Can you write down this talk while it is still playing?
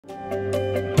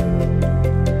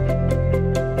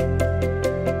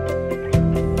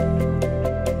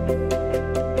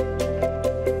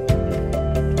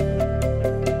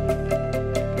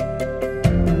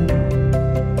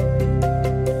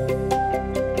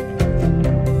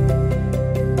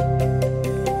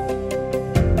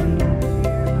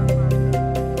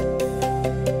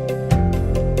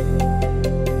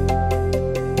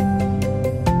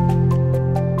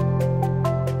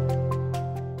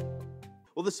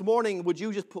Well, this morning, would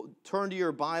you just turn to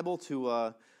your Bible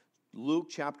to Luke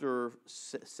chapter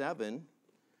 7, and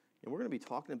we're going to be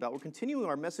we're continuing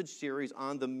our message series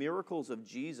on the miracles of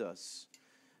Jesus.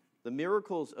 The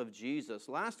miracles of Jesus.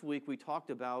 Last week, we talked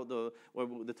about, the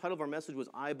title of our message was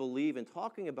I Believe, and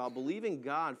talking about believing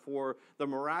God for the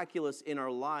miraculous in our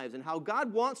lives, and how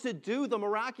God wants to do the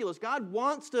miraculous. God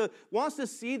wants to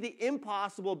see the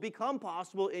impossible become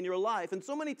possible in your life. And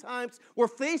so many times, we're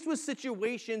faced with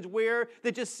situations where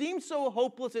they just seem so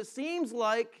hopeless. It seems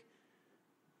like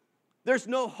there's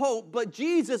no hope, but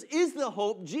Jesus is the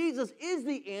hope. Jesus is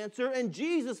the answer, and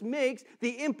Jesus makes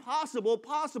the impossible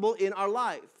possible in our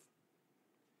life.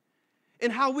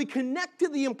 And how we connect to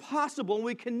the impossible and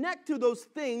we connect to those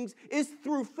things is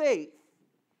through faith.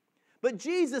 But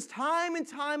Jesus, time and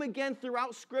time again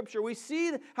throughout Scripture, we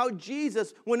see how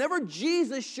Jesus, whenever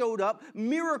Jesus showed up,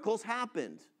 miracles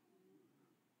happened.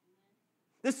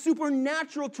 The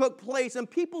supernatural took place and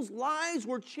people's lives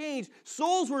were changed.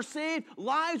 Souls were saved,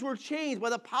 lives were changed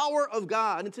by the power of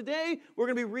God. And today we're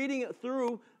going to be reading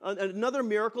through another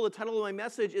miracle. The title of my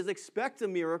message is Expect a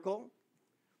Miracle.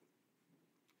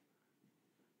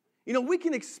 You know, we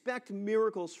can expect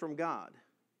miracles from God.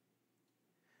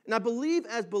 And I believe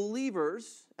as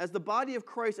believers, as the body of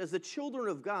Christ, as the children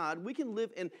of God, we can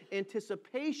live in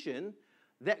anticipation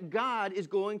that God is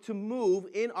going to move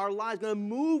in our lives, going to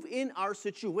move in our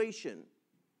situation.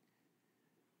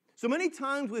 So many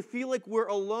times we feel like we're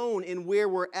alone in where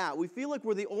we're at. We feel like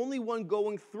we're the only one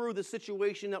going through the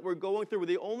situation that we're going through. We're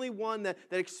the only one that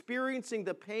experiencing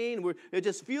the pain. It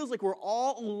just feels like we're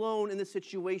all alone in the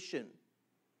situation.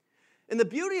 And the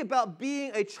beauty about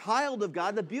being a child of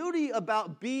God, the beauty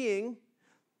about being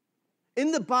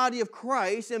in the body of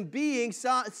Christ and being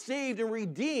saved and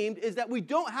redeemed is that we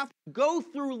don't have to go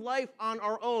through life on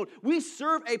our own. We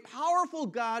serve a powerful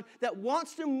God that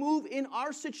wants to move in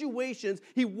our situations.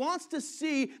 He wants to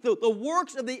see the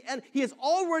works of the enemy. He has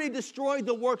already destroyed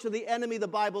the works of the enemy, the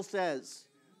Bible says.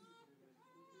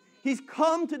 He's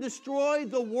come to destroy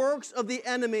the works of the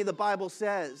enemy, the Bible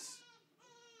says.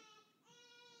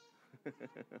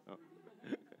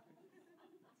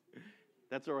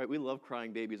 That's all right. We love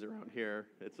crying babies around here.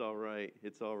 It's all right.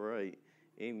 It's all right.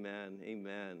 Amen.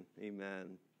 Amen.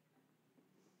 Amen.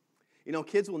 You know,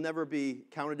 kids will never be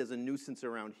counted as a nuisance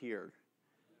around here.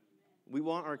 We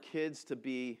want our kids to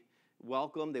be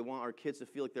welcome. They want our kids to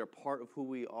feel like they're part of who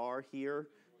we are here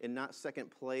and not second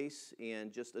place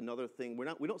and just another thing.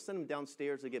 We don't send them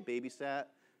downstairs to get babysat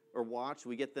or watched.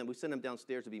 We send them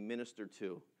downstairs to be ministered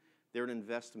to. They're an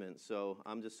investment, so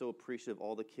I'm just so appreciative of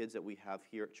all the kids that we have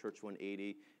here at Church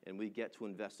 180, and we get to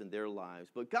invest in their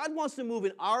lives. But God wants to move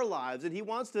in our lives, and He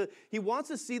wants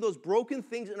to see those broken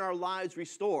things in our lives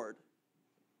restored.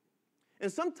 And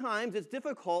sometimes it's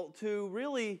difficult to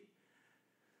really,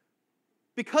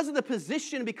 because of the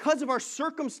position, because of our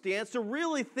circumstance, to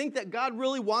really think that God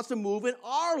really wants to move in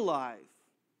our life.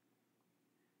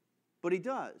 But He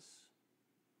does.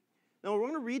 Now, we're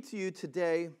going to read to you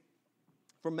today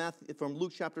from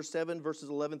Luke chapter 7, verses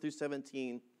 11 through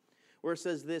 17, where it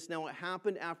says this, Now it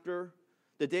happened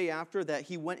the day after that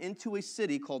he went into a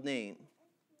city called Nain.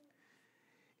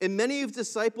 And many of his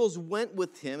disciples went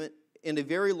with him in a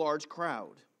very large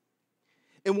crowd.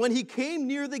 And when he came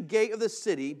near the gate of the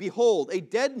city, behold, a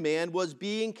dead man was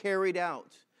being carried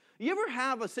out. You ever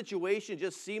have a situation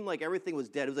just seem like everything was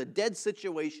dead? It was a dead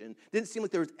situation. Didn't seem like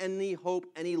there was any hope,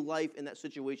 any life in that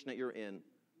situation that you're in.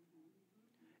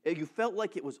 You felt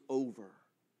like it was over.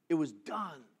 It was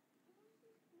done.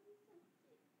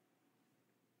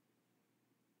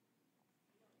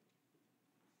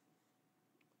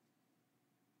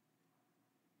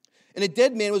 And a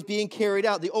dead man was being carried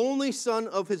out, the only son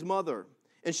of his mother,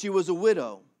 and she was a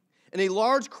widow. And a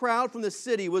large crowd from the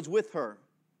city was with her.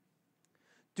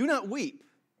 Do not weep.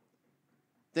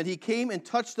 Then he came and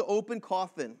touched the open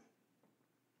coffin.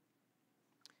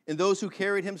 And those who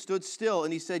carried him stood still.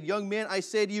 And he said, Young man, I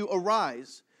say to you,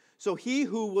 arise. So he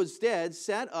who was dead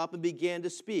sat up and began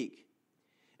to speak.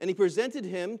 And he presented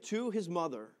him to his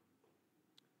mother.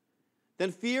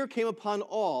 Then fear came upon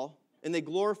all, and they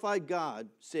glorified God,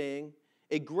 saying,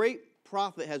 A great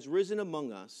prophet has risen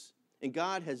among us, and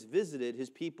God has visited his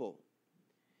people.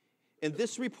 And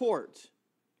this report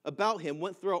about him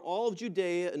went throughout all of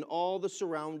Judea and all the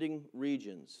surrounding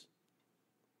regions.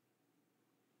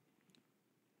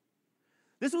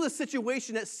 This was a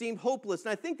situation that seemed hopeless,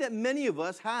 and I think that many of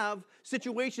us have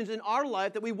situations in our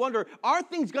life that we wonder, are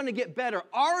things going to get better?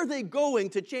 Are they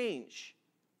going to change?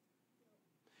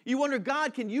 You wonder,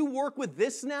 God, can you work with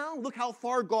this now? Look how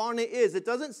far gone it is. It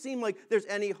doesn't seem like there's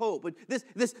any hope. But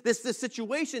this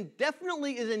situation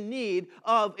definitely is in need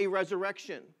of a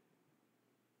resurrection.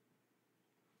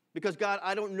 Because, God,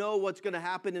 I don't know what's going to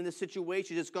happen in this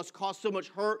situation. It's going to cause so much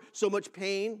hurt, so much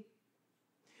pain.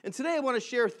 And today I want to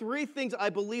share 3 things I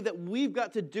believe that we've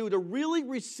got to do to really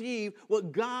receive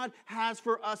what God has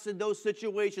for us in those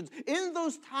situations. In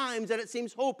those times that it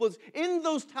seems hopeless, in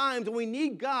those times when we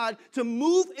need God to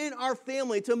move in our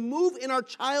family, to move in our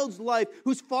child's life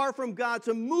who's far from God,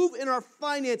 to move in our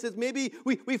finances. Maybe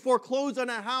we foreclose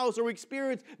on a house or we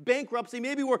experience bankruptcy.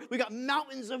 Maybe we got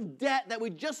mountains of debt that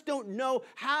we just don't know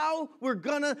how we're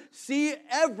going to see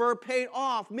ever paid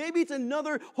off. Maybe it's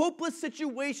another hopeless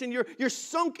situation. You're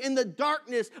sunk in the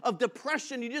darkness of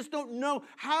depression. You just don't know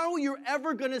how you're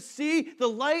ever going to see the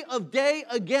light of day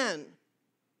again.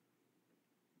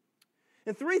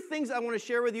 And 3 things I want to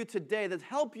share with you today that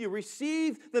help you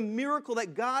receive the miracle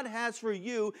that God has for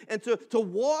you and to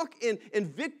walk in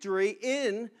victory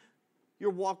in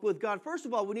your walk with God. First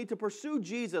of all, we need to pursue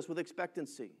Jesus with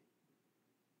expectancy.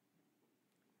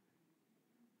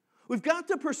 We've got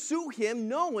to pursue him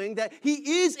knowing that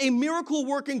he is a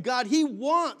miracle-working God. He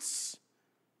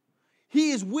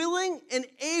is willing and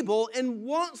able and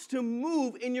wants to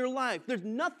move in your life. There's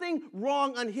nothing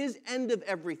wrong on his end of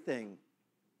everything.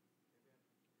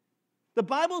 The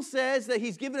Bible says that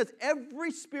he's given us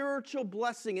every spiritual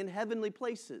blessing in heavenly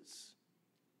places.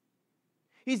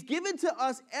 He's given to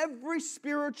us every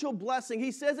spiritual blessing.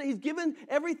 He says that he's given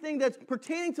everything that's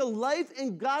pertaining to life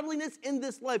and godliness in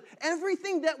this life.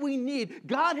 Everything that we need,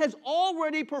 God has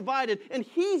already provided, and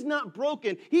he's not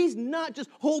broken. He's not just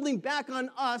holding back on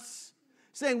us,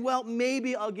 saying, well,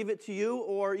 maybe I'll give it to you,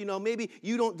 or, maybe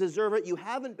you don't deserve it. You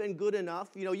haven't been good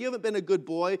enough. You haven't been a good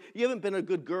boy. You haven't been a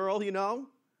good girl,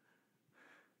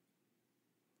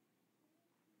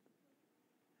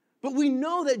 But we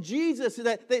know that Jesus,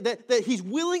 that he's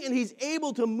willing and he's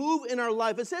able to move in our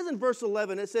life. It says in verse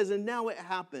 11, it says, and now it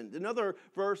happened. Another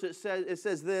verse, it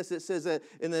says this,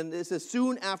 and then it says,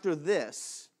 soon after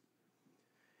this.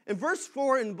 In verse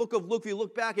 4 in the book of Luke, if you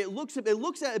look back,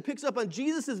 it picks up on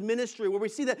Jesus' ministry, where we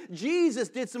see that Jesus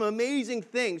did some amazing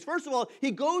things. First of all, he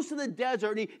goes to the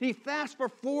desert and he fasts for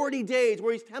 40 days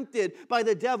where he's tempted by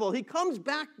the devil. He comes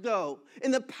back, though, in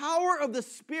the power of the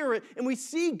Spirit, and we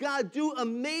see God do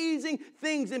amazing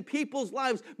things in people's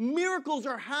lives. Miracles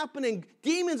are happening.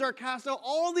 Demons are cast out.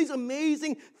 All these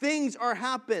amazing things are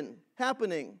happening.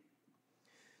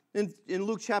 In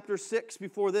Luke chapter 6,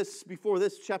 before this,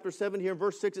 chapter 7 here in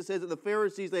verse 6, it says that the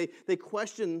Pharisees, they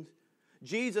questioned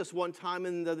Jesus one time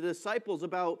and the disciples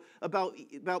about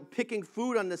picking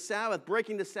food on the Sabbath,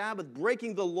 breaking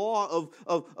the law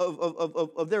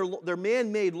of their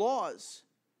man-made laws.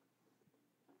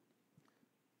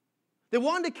 They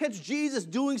wanted to catch Jesus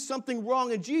doing something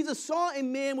wrong, and Jesus saw a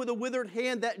man with a withered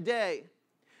hand that day.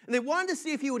 And they wanted to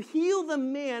see if he would heal the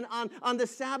man on the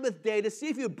Sabbath day, to see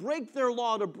if he would break their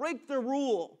law, to break their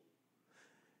rule.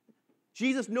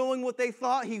 Jesus, knowing what they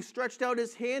thought, he stretched out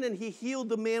his hand and he healed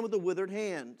the man with the withered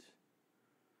hand.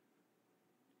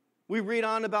 We read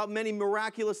on about many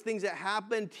miraculous things that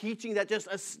happened, teaching that just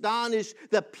astonished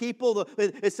the people.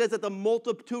 It says that the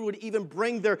multitude would even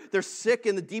bring their sick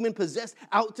and the demon-possessed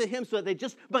out to him so that they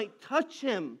just might touch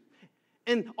him.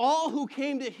 And all who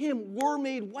came to him were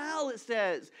made well, it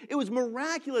says. It was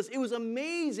miraculous. It was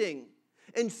amazing.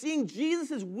 And seeing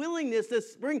Jesus' willingness to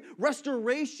bring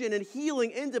restoration and healing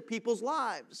into people's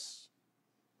lives.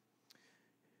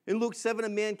 In Luke 7, a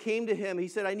man came to him. He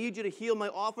said, I need you to heal my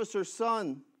officer's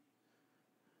son.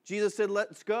 Jesus said,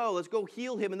 let's go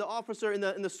heal him. And the officer and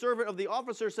the servant of the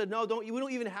officer said, no, we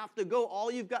don't even have to go.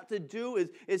 All you've got to do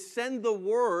is send the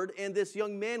word and this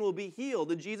young man will be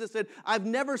healed. And Jesus said, I've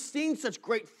never seen such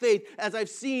great faith as I've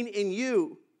seen in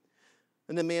you.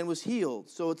 And the man was healed.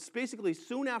 So it's basically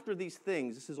soon after these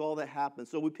things, this is all that happened.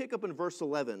 So we pick up in verse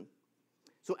 11.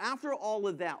 So after all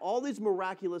of that, all these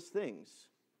miraculous things,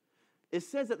 it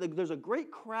says that there's a great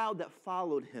crowd that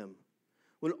followed him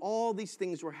when all these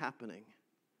things were happening.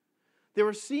 They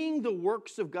were seeing the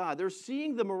works of God. They're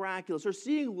seeing the miraculous. They're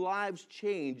seeing lives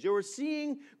change. They were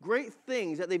seeing great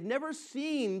things that they've never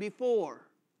seen before.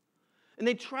 And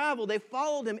they traveled. They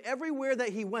followed him everywhere that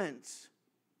he went.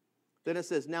 Then it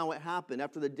says, now it happened.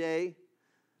 After the day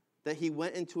that he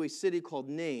went into a city called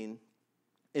Nain,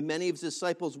 And many of his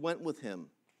disciples went with him,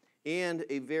 and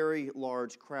a very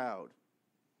large crowd.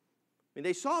 I mean,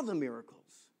 they saw the miracles.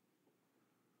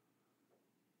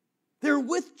 They're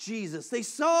with Jesus. They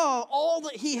saw all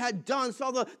that he had done,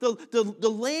 saw the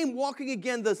lame walking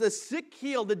again, the sick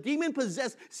healed, the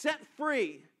demon-possessed set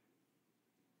free.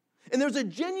 And there's a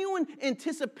genuine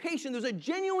anticipation, there's a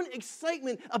genuine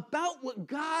excitement about what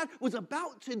God was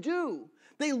about to do.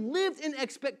 They lived in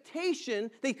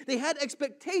expectation. They had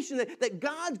expectation that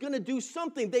God's going to do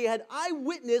something. They had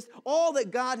eyewitnessed all that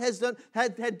God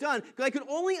had done. I could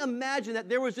only imagine that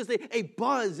there was just a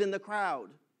buzz in the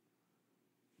crowd.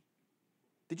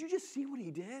 Did you just see what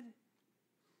he did?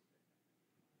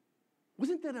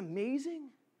 Wasn't that amazing?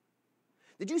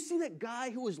 Did you see that guy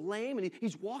who was lame and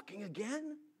he's walking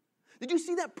again? Did you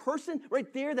see that person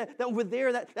right there, that over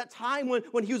there, that time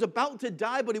when he was about to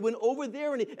die, but he went over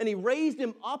there and he raised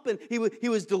him up and he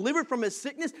was delivered from his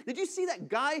sickness? Did you see that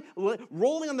guy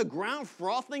rolling on the ground,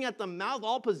 frothing at the mouth,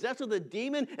 all possessed with a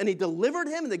demon, and he delivered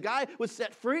him and the guy was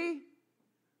set free?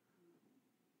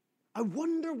 I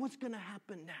wonder what's going to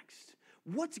happen next.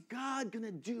 What's God going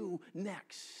to do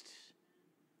next?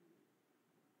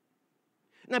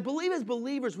 And I believe as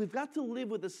believers, we've got to live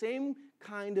with the same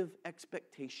kind of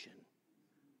expectation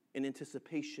and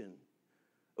anticipation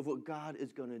of what God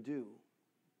is going to do.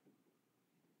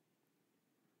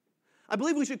 I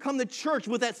believe we should come to church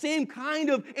with that same kind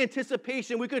of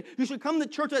anticipation. You should come to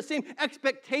church with that same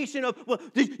expectation of, well,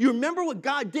 did you remember what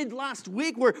God did last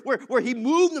week where he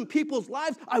moved in people's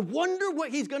lives? I wonder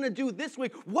what he's going to do this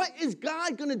week. What is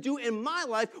God going to do in my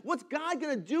life? What's God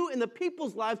going to do in the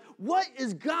people's lives? What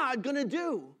is God going to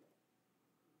do?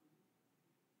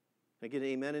 Can I get an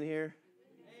amen in here?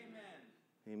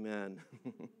 Amen.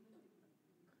 Amen.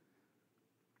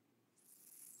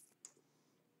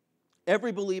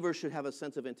 Every believer should have a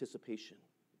sense of anticipation.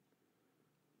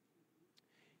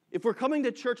 If we're coming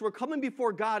to church, we're coming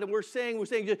before God and we're saying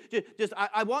just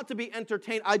I want to be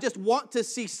entertained. I just want to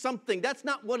see something. That's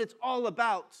not what it's all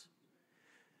about.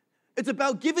 It's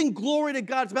about giving glory to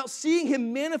God. It's about seeing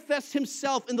him manifest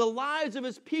himself in the lives of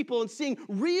his people and seeing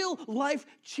real life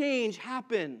change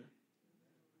happen.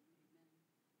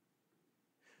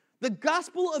 The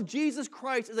gospel of Jesus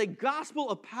Christ is a gospel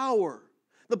of power.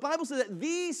 The Bible says that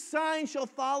these signs shall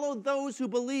follow those who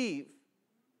believe.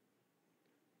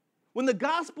 When the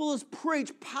gospel is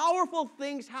preached, powerful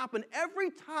things happen. Every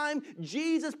time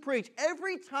Jesus preached,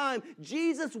 every time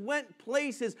Jesus went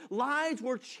places, lives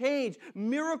were changed,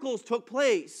 miracles took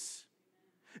place.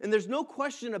 And there's no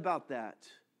question about that.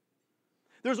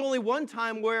 There's only one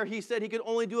time where he said he could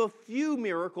only do a few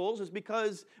miracles. It's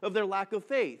because of their lack of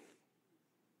faith.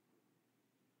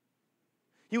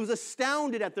 He was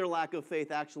astounded at their lack of faith,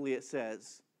 actually, it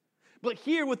says. But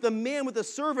here with the man, with the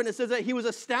servant, it says that he was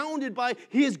astounded by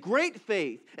his great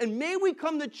faith. And may we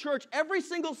come to church every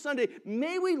single Sunday.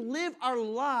 May we live our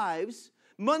lives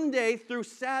Monday through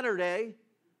Saturday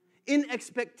in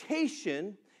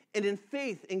expectation and in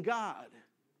faith in God.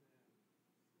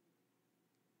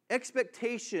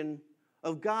 Expectation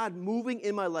of God moving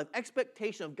in my life,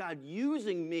 expectation of God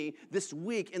using me this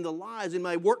week in the lives, in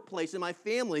my workplace, in my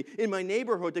family, in my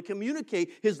neighborhood to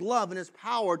communicate his love and his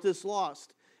power to this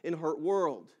lost and hurt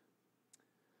world.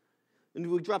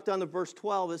 And we drop down to verse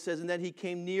 12, it says, and then he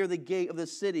came near the gate of the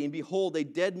city, and behold, a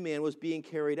dead man was being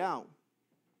carried out,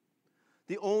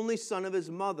 the only son of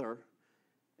his mother,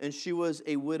 and she was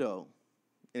a widow,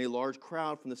 and a large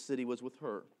crowd from the city was with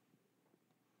her.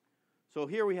 So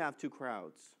here we have two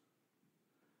crowds.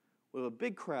 We have a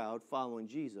big crowd following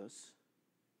Jesus,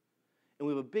 and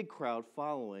we have a big crowd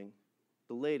following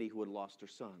the lady who had lost her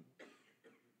son.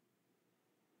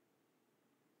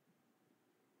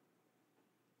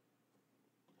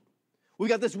 We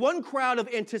got this one crowd of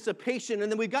anticipation, and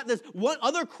then we've got this one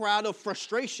other crowd of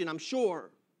frustration, I'm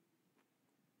sure.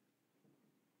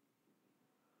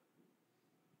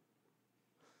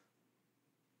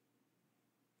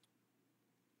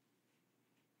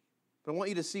 But I want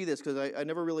you to see this because I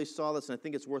never really saw this, and I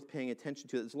think it's worth paying attention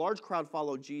to. This large crowd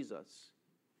followed Jesus.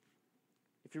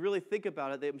 If you really think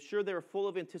about it, I'm sure they were full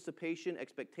of anticipation,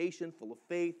 expectation, full of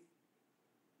faith.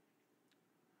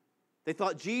 They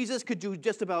thought Jesus could do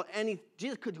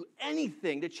Jesus could do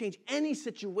anything to change any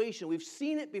situation. We've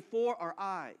seen it before our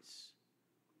eyes.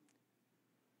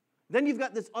 Then you've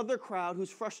got this other crowd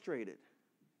who's frustrated.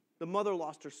 The mother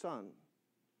lost her son.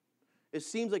 It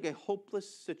seems like a hopeless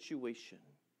situation.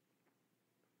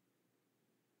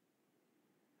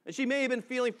 And she may have been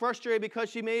feeling frustrated because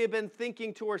she may have been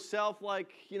thinking to herself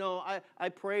like, I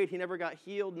prayed, he never got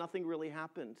healed, nothing really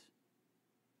happened.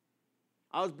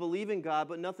 I was believing God,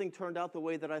 but nothing turned out the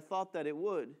way that I thought that it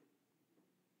would.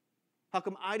 How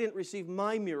come I didn't receive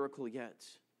my miracle yet?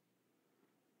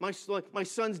 My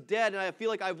son's dead, and I feel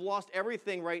like I've lost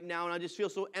everything right now, and I just feel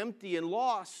so empty and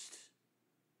lost.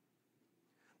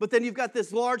 But then you've got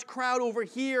this large crowd over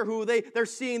here who they're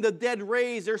seeing the dead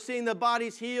raised, they're seeing the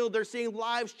bodies healed, they're seeing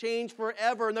lives change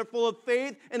forever, and they're full of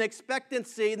faith and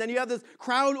expectancy. And then you have this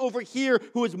crowd over here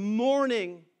who is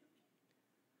mourning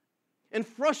and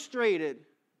frustrated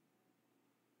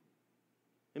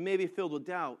and maybe filled with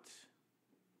doubt.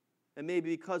 And maybe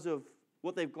because of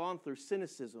what they've gone through,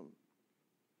 cynicism.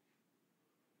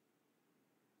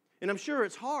 And I'm sure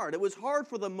it's hard. It was hard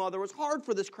for the mother. It was hard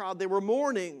for this crowd. They were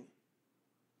mourning.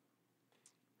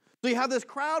 So you have this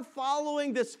crowd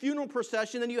following this funeral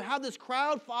procession, and you have this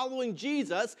crowd following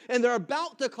Jesus, and they're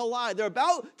about to collide. They're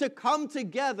about to come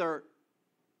together.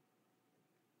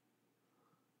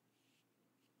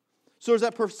 So there's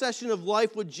that procession of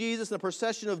life with Jesus and a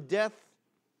procession of death.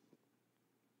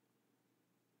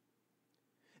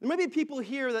 There may be people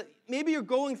here that maybe you're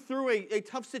going through a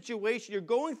tough situation. You're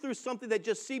going through something that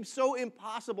just seems so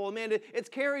impossible. Man, it's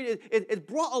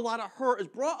brought a lot of hurt. It's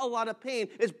brought a lot of pain.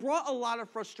 It's brought a lot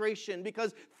of frustration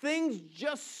because things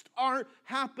just aren't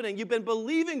happening. You've been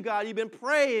believing God. You've been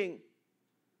praying.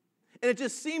 And it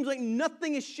just seems like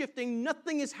nothing is shifting.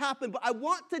 Nothing has happened. But I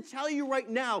want to tell you right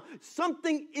now,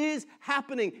 something is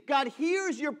happening. God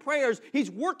hears your prayers.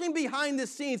 He's working behind the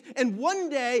scenes. And one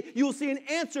day, you will see an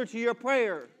answer to your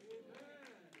prayer.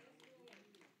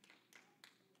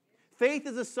 Faith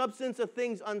is the substance of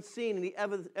things unseen and the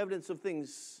evidence of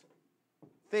things.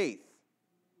 Faith.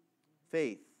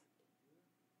 Faith.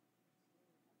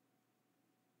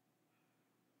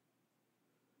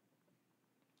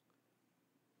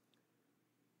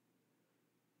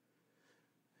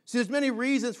 See, there's many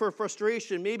reasons for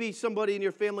frustration. Maybe somebody in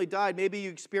your family died. Maybe you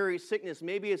experienced sickness.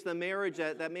 Maybe it's the marriage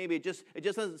that maybe it just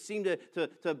doesn't seem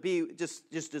to be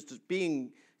just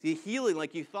being the healing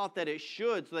like you thought that it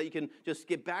should, so that you can just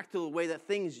get back to the way that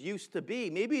things used to be.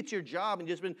 Maybe it's your job and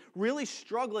you've just been really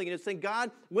struggling and just saying, God,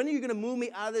 when are you going to move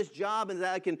me out of this job and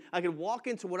that I can walk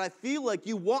into what I feel like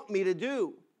you want me to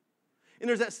do? And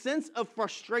there's that sense of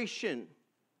frustration.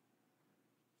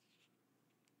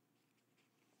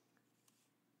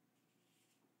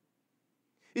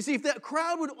 You see, if that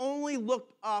crowd would only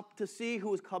look up to see who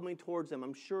was coming towards them,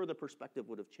 I'm sure the perspective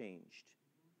would have changed.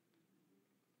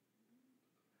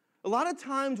 A lot of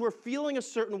times we're feeling a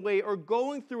certain way or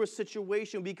going through a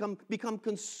situation, become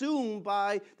consumed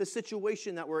by the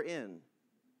situation that we're in.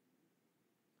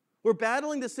 We're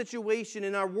battling the situation,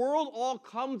 and our world all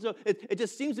comes up. It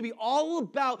just seems to be all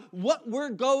about what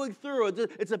we're going through.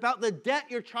 It's about the debt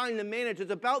you're trying to manage.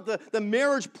 It's about the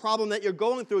marriage problem that you're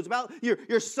going through. It's about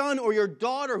your son or your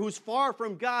daughter who's far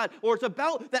from God. Or it's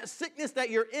about that sickness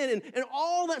that you're in. And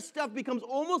all that stuff becomes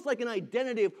almost like an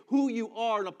identity of who you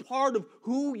are and a part of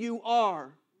who you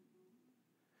are.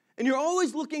 And you're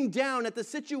always looking down at the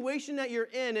situation that you're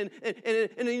in. And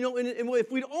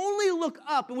if we'd only look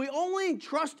up and we only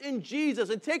trust in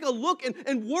Jesus and take a look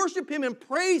and worship Him and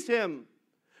praise Him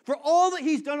for all that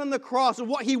He's done on the cross and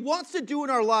what He wants to do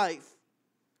in our life,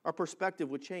 our perspective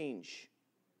would change.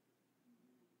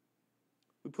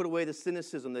 We put away the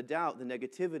cynicism, the doubt, the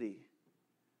negativity.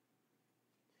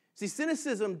 See,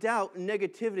 cynicism, doubt, and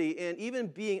negativity, and even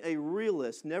being a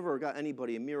realist never got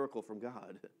anybody a miracle from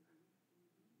God.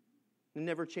 It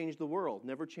never changed the world,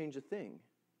 never changed a thing.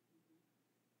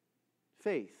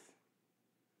 Faith.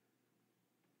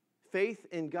 Faith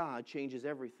in God changes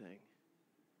everything.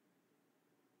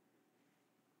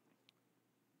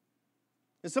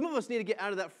 And some of us need to get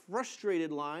out of that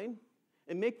frustrated line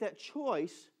and make that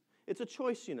choice. It's a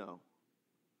choice, you know.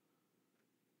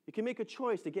 You can make a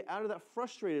choice to get out of that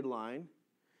frustrated line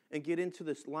and get into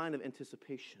this line of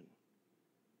anticipation.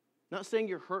 Not saying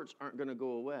your hurts aren't going to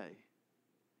go away.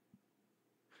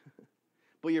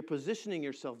 But you're positioning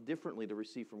yourself differently to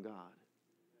receive from God.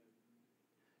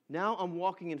 Now I'm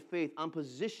walking in faith. I'm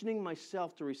positioning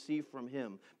myself to receive from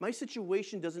Him. My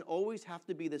situation doesn't always have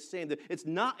to be the same. It's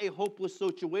not a hopeless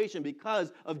situation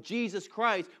because of Jesus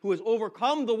Christ who has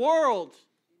overcome the world.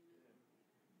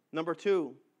 Number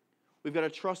 2, we've got to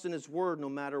trust in His word no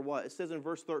matter what. It says in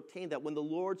verse 13 that when the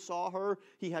Lord saw her,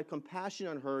 He had compassion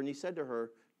on her, and He said to her,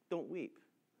 "Don't weep."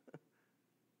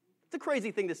 It's a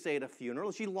crazy thing to say at a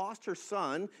funeral. She lost her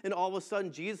son, and all of a sudden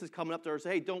Jesus is coming up to her and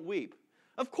saying, "Hey, don't weep."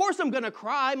 Of course I'm going to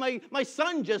cry. My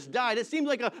son just died. It seems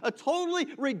like a totally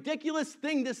ridiculous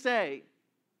thing to say.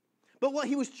 But what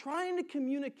He was trying to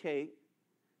communicate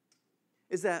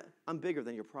is that I'm bigger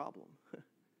than your problem.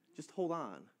 Just hold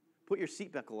on. Put your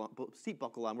seat buckle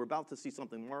on. We're about to see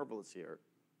something marvelous here.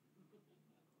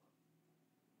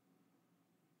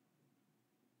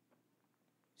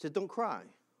 said, don't cry.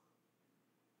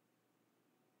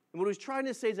 And what he was trying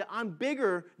to say is that I'm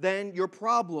bigger than your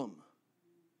problem.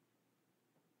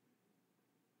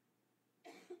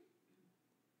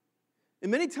 And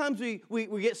many times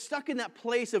we get stuck in that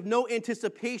place of no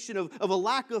anticipation, of a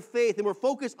lack of faith, and we're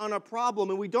focused on our problem,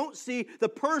 and we don't see the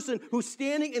person who's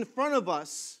standing in front of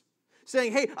us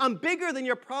saying, hey, I'm bigger than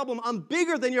your problem. I'm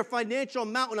bigger than your financial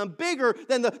mountain. I'm bigger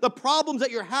than the problems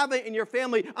that you're having in your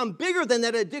family. I'm bigger than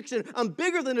that addiction. I'm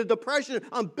bigger than the depression.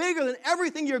 I'm bigger than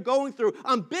everything you're going through.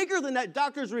 I'm bigger than that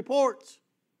doctor's report.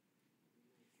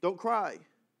 Don't cry.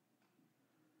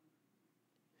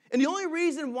 And the only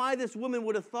reason why this woman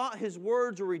would have thought his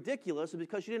words were ridiculous is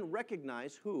because she didn't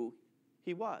recognize who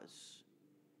he was.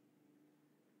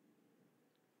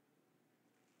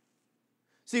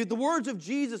 See, the words of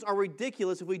Jesus are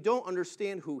ridiculous if we don't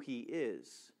understand who he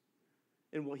is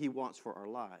and what he wants for our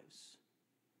lives.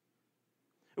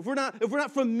 If we're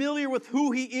not familiar with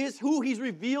who he is, who he's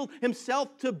revealed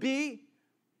himself to be,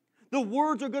 the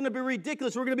words are going to be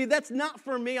ridiculous. We're going to be, that's not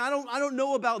for me. I don't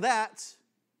know about that.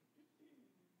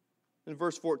 And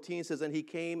verse 14 says, and he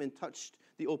came and touched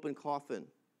the open coffin.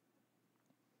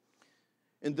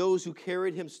 And those who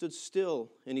carried him stood still,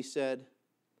 and he said,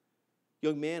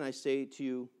 young man, I say to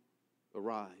you,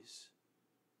 arise.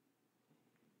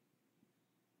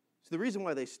 So the reason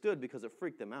why they stood, because it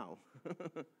freaked them out.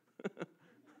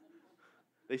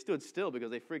 They stood still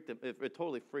because it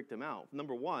totally freaked them out.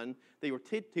 Number one, he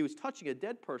was touching a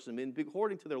dead person. And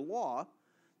according to their law,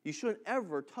 you shouldn't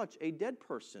ever touch a dead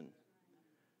person.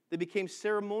 They became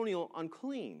ceremonial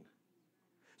unclean.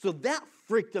 So that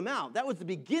freaked them out. That was the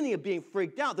beginning of being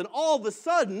freaked out. Then all of a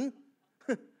sudden,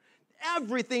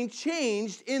 everything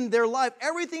changed in their life.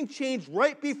 Everything changed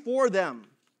right before them.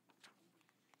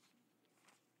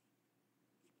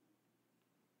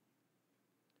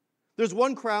 There's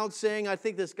one crowd saying, I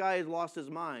think this guy has lost his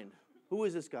mind. Who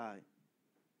is this guy?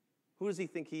 Who does he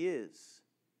think he is?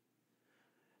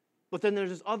 But then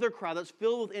there's this other crowd that's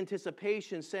filled with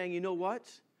anticipation saying, you know what?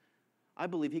 I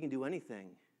believe he can do anything.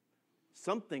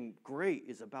 Something great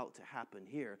is about to happen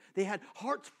here. They had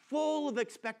hearts full of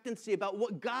expectancy about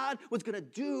what God was going to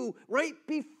do right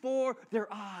before their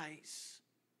eyes.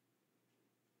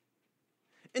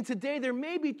 And today there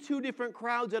may be two different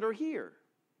crowds that are here.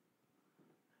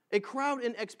 A crowd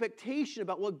in expectation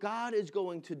about what God is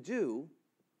going to do,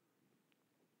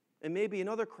 and maybe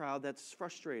another crowd that's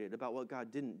frustrated about what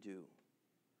God didn't do.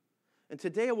 And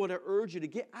today I want to urge you to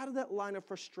get out of that line of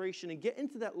frustration and get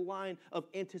into that line of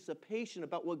anticipation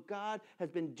about what God has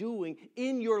been doing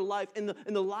in your life, in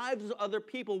the lives of other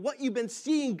people, what you've been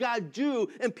seeing God do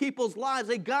in people's lives.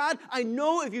 Say, God, I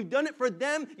know if you've done it for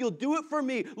them, you'll do it for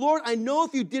me. Lord, I know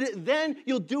if you did it then,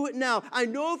 you'll do it now. I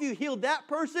know if you healed that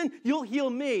person, you'll heal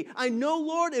me. I know,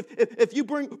 Lord, if you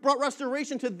brought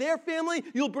restoration to their family,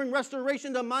 you'll bring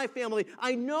restoration to my family.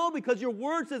 I know because your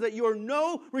word says that you are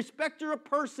no respecter of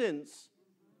persons.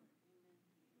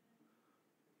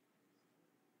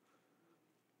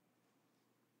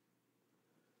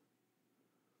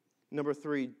 Number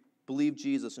 3, believe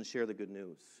Jesus and share the good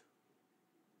news.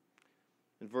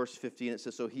 In verse 15 it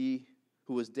says, so he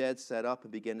who was dead sat up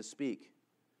and began to speak.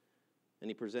 And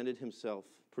he presented him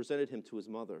to his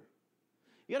mother.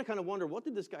 You got to kind of wonder, what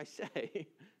did this guy say?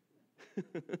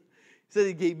 So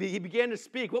he began to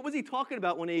speak. What was he talking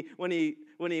about when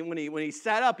he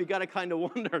sat up? You got to kind of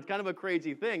wonder. It's kind of a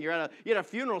crazy thing. You're at a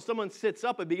funeral. Someone sits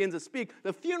up and begins to speak.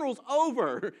 The funeral's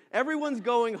over. Everyone's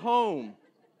going home.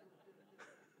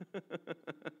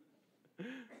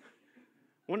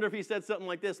 Wonder if he said something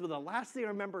like this, but the last thing I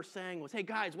remember saying was, hey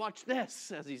guys, watch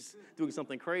this, as he's doing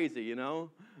something crazy, you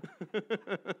know?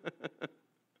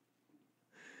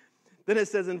 Then it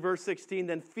says in verse 16,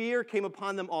 then fear came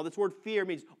upon them all. This word fear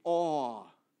means awe.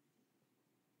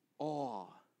 Awe.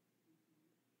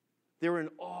 They were in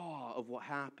awe of what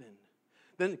happened.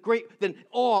 Then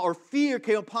awe or fear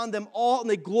came upon them all, and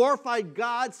they glorified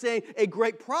God, saying, a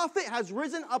great prophet has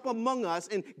risen up among us,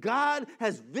 and God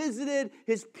has visited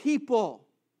his people.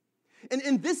 And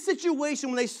in this situation,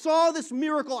 when they saw this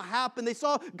miracle happen, they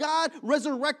saw God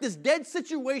resurrect this dead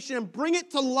situation and bring it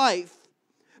to life.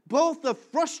 Both the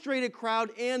frustrated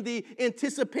crowd and the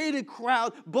anticipated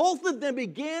crowd, both of them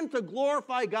began to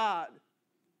glorify God.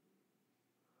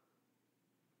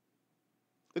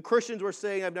 The Christians were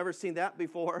saying, I've never seen that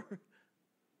before.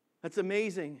 That's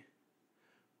amazing.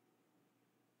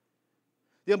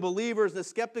 The unbelievers and the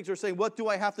skeptics are saying, what do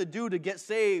I have to do to get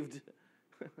saved?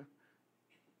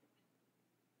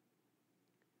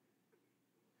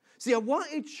 See, I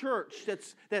want a church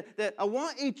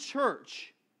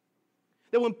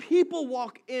That when people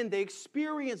walk in, they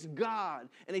experience God,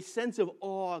 and a sense of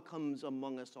awe comes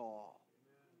among us all.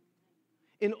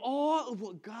 In awe of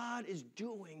what God is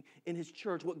doing in His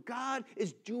church, what God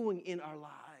is doing in our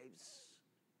lives.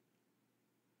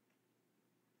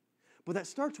 But that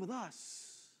starts with us.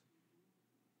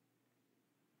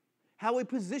 How we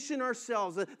position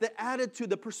ourselves, the attitude,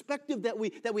 the perspective that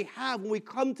we have when we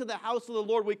come to the house of the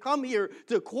Lord. We come here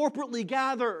to corporately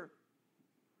gather.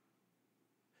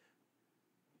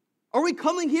 Are we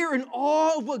coming here in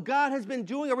awe of what God has been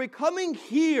doing? Are we coming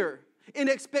here in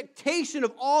expectation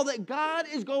of all that God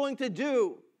is going to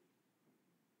do?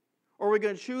 Or are we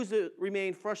going to choose to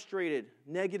remain frustrated,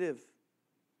 negative,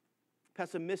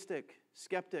 pessimistic,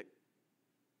 skeptic?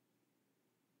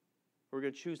 Or are we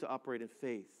going to choose to operate in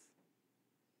faith?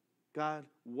 God,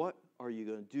 what are you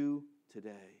going to do today?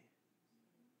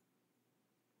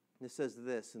 And it says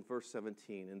this in verse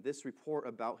 17, and this report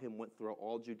about him went throughout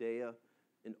all Judea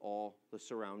and all the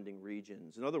surrounding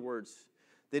regions. In other words,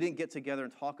 they didn't get together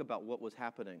and talk about what was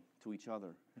happening to each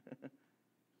other.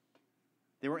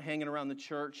 They weren't hanging around the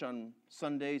church on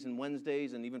Sundays and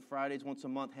Wednesdays and even Fridays once a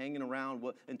month, hanging around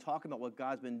and talking about what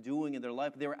God's been doing in their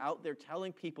life. They were out there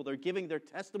telling people, they're giving their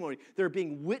testimony. They're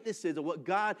being witnesses of what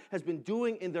God has been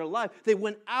doing in their life. They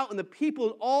went out, and the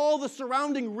people in all the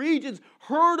surrounding regions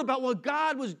heard about what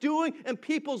God was doing in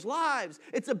people's lives.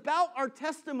 It's about our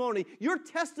testimony. Your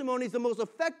testimony is the most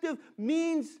effective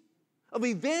means of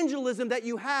evangelism that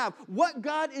you have. What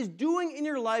God is doing in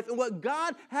your life and what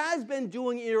God has been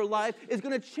doing in your life is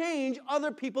going to change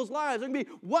other people's lives. They're going to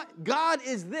be, what God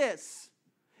is this?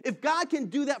 If God can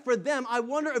do that for them, I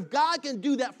wonder if God can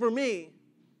do that for me.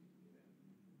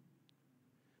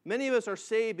 Many of us are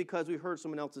saved because we heard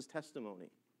someone else's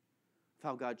testimony of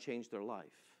how God changed their life.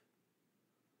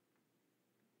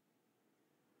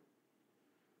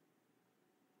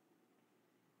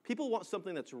 People want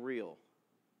something that's real.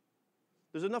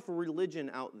 There's enough religion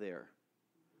out there.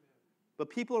 But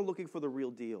people are looking for the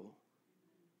real deal.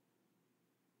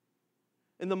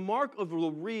 And the mark of the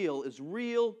real is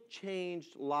real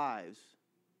changed lives.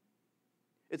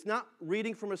 It's not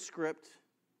reading from a script.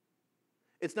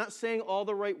 It's not saying all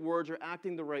the right words or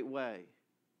acting the right way.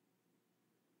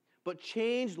 But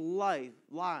changed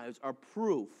lives are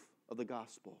proof of the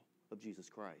gospel of Jesus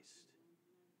Christ.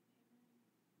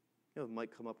 You know, it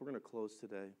might come up. We're going to close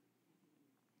today.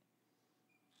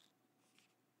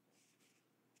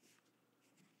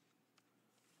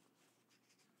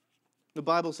 The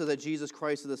Bible says that Jesus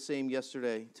Christ is the same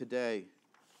yesterday, today,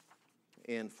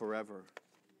 and forever.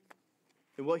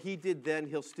 And what He did then,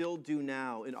 He'll still do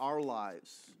now in our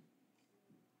lives.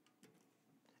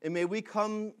 And may we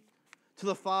come to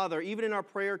the Father, even in our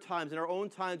prayer times, in our own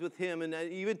times with Him, and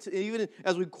even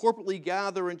as we corporately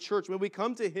gather in church, may we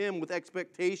come to Him with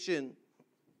expectation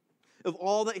of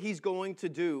all that He's going to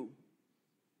do.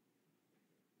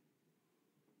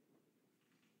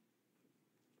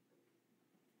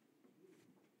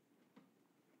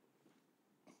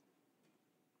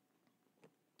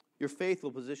 Your faith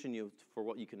will position you for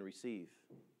what you can receive.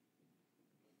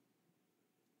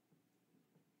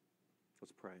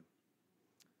 Let's pray.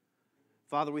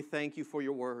 Father, we thank you for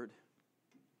your word.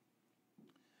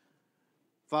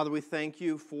 Father, we thank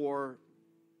you for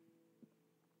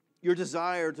your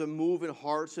desire to move in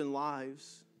hearts and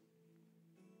lives.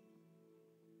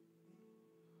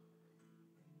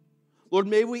 Lord,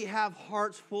 may we have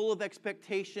hearts full of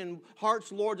expectation,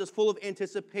 hearts, Lord, just full of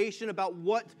anticipation about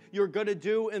what you're going to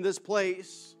do in this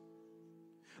place.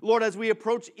 Lord, as we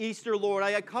approach Easter, Lord,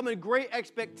 I come in great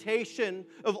expectation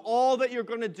of all that you're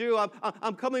going to do.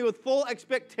 I'm coming with full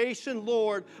expectation,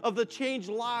 Lord, of the changed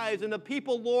lives and the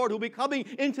people, Lord, who will be coming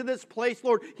into this place,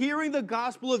 Lord, hearing the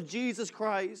gospel of Jesus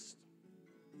Christ.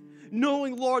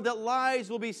 Knowing, Lord, that lives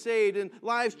will be saved and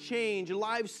lives changed and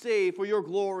lives saved for your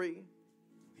glory.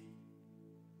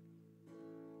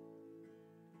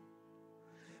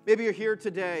 Maybe you're here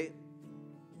today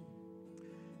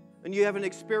and you haven't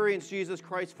experienced Jesus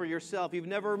Christ for yourself. You've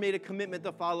never made a commitment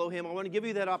to follow Him. I want to give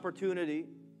you that opportunity.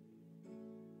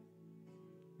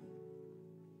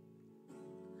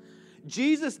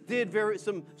 Jesus did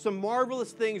some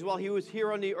marvelous things while He was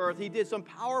here on the earth. He did some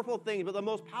powerful things, but the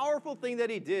most powerful thing that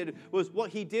He did was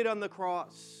what He did on the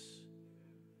cross.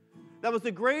 That was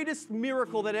the greatest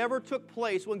miracle that ever took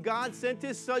place when God sent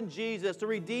His Son Jesus to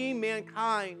redeem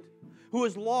mankind who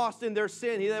was lost in their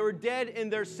sin. They were dead in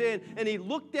their sin. And He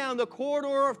looked down the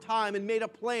corridor of time and made a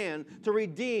plan to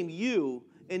redeem you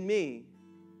and me.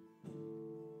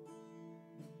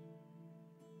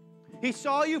 He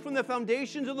saw you from the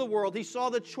foundations of the world. He saw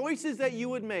the choices that you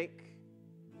would make.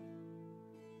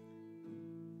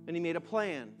 And He made a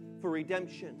plan for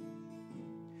redemption.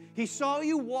 He saw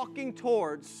you walking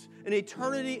towards an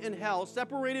eternity in hell,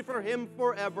 separated from Him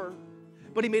forever.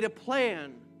 But He made a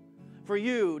plan for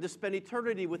you to spend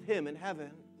eternity with Him in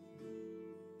heaven.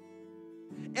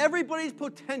 Everybody's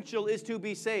potential is to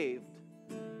be saved.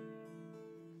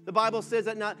 The Bible says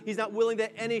that He's not willing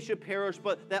that any should perish,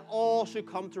 but that all should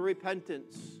come to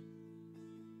repentance.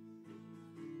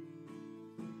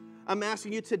 I'm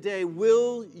asking you today,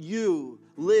 will you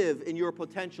live in your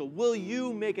potential? Will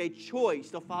you make a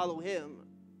choice to follow Him?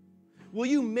 Will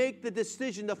you make the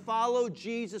decision to follow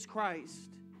Jesus Christ?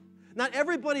 Not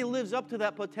everybody lives up to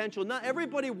that potential. Not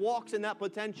everybody walks in that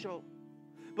potential.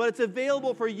 But it's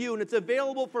available for you and it's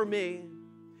available for me.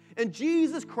 And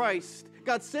Jesus Christ,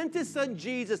 God sent His Son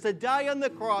Jesus to die on the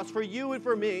cross for you and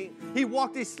for me. He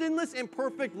walked a sinless and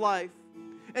perfect life.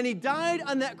 And He died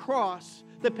on that cross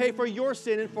to pay for your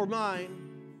sin and for mine.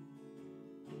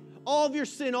 All of your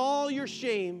sin, all your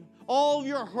shame, all of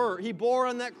your hurt, He bore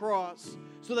on that cross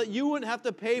so that you wouldn't have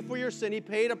to pay for your sin. He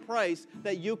paid a price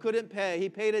that you couldn't pay. He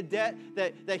paid a debt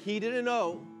that He didn't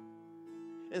owe.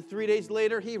 And 3 days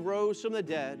later, He rose from the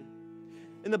dead.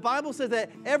 And the Bible says that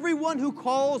everyone who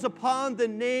calls upon the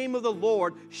name of the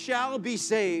Lord shall be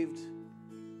saved.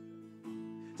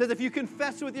 It says if you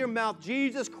confess with your mouth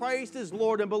Jesus Christ is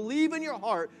Lord and believe in your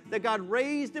heart that God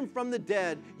raised Him from the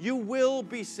dead, you will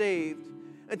be saved.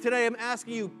 And today I'm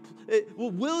asking you,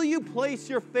 will you place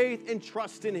your faith and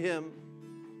trust in Him?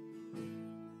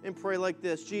 And pray like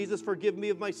this: Jesus, forgive me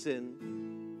of my sin.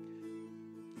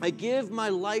 I give my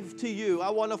life to You. I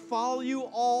want to follow You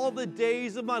all the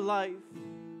days of my life.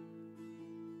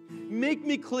 Make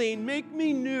me clean, make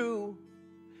me new.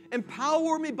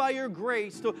 Empower me by Your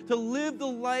grace to live the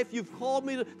life You've called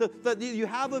me to, that You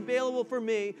have available for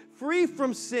me, free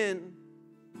from sin,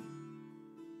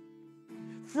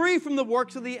 free from the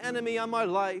works of the enemy on my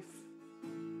life.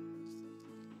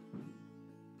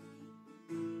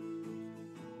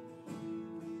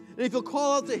 And if you'll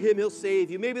call out to Him, He'll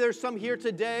save you. Maybe there's some here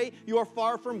today, you are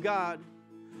far from God.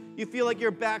 You feel like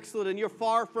you're backslidden, you're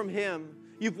far from Him.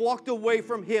 You've walked away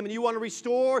from Him, and you want to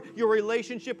restore your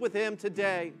relationship with Him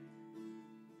today.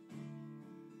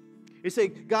 You say,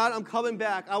 God, I'm coming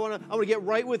back. I want to get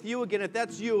right with You again. If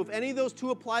that's you, if any of those two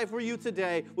apply for you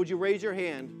today, would you raise your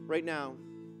hand right now?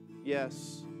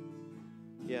 Yes.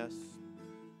 Yes.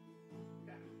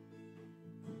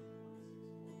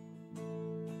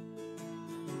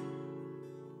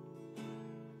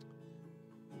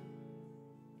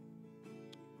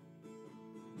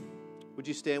 Would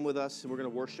you stand with us, and we're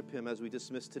going to worship Him as we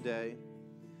dismiss today.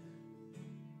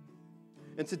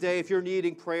 And today, if you're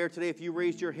needing prayer today, if you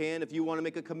raised your hand, if you want to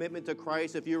make a commitment to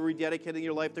Christ, if you're rededicating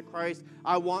your life to Christ,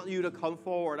 I want you to come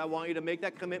forward. I want you to make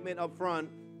that commitment up front.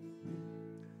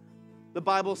 The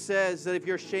Bible says that if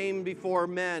you're ashamed before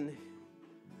men,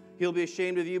 He'll be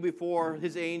ashamed of you before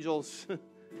His angels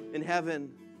in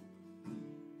heaven.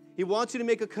 He wants you to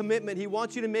make a commitment. He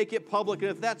wants you to make it public. And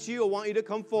if that's you, I want you to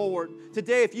come forward.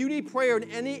 Today, if you need prayer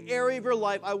in any area of your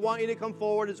life, I want you to come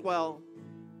forward as well.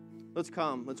 Let's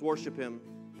come. Let's worship Him.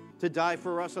 To die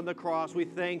for us on the cross, we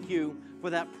thank You for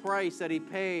that price that He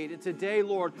paid. And today,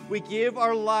 Lord, we give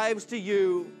our lives to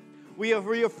You. We have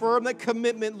reaffirmed that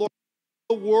commitment, Lord,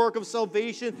 the work of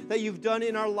salvation that You've done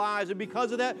in our lives. And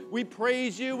because of that, we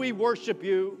praise You. We worship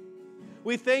You.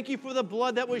 We thank You for the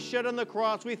blood that was shed on the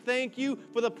cross. We thank You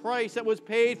for the price that was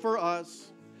paid for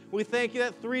us. We thank You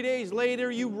that 3 days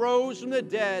later You rose from the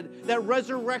dead, that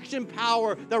resurrection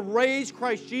power that raised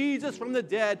Christ Jesus from the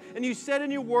dead. And You said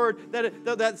in Your word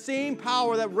that same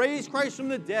power that raised Christ from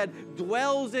the dead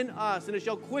dwells in us, and it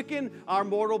shall quicken our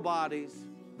mortal bodies.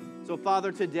 So,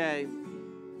 Father, today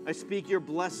I speak Your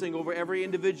blessing over every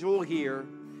individual here.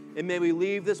 And may we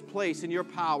leave this place in Your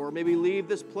power. May we leave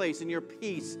this place in Your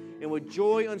peace and with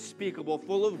joy unspeakable,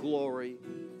 full of glory.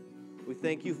 We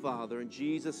thank You, Father, in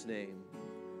Jesus' name.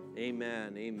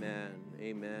 Amen, amen,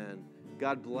 amen.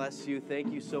 God bless you.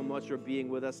 Thank you so much for being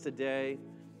with us today.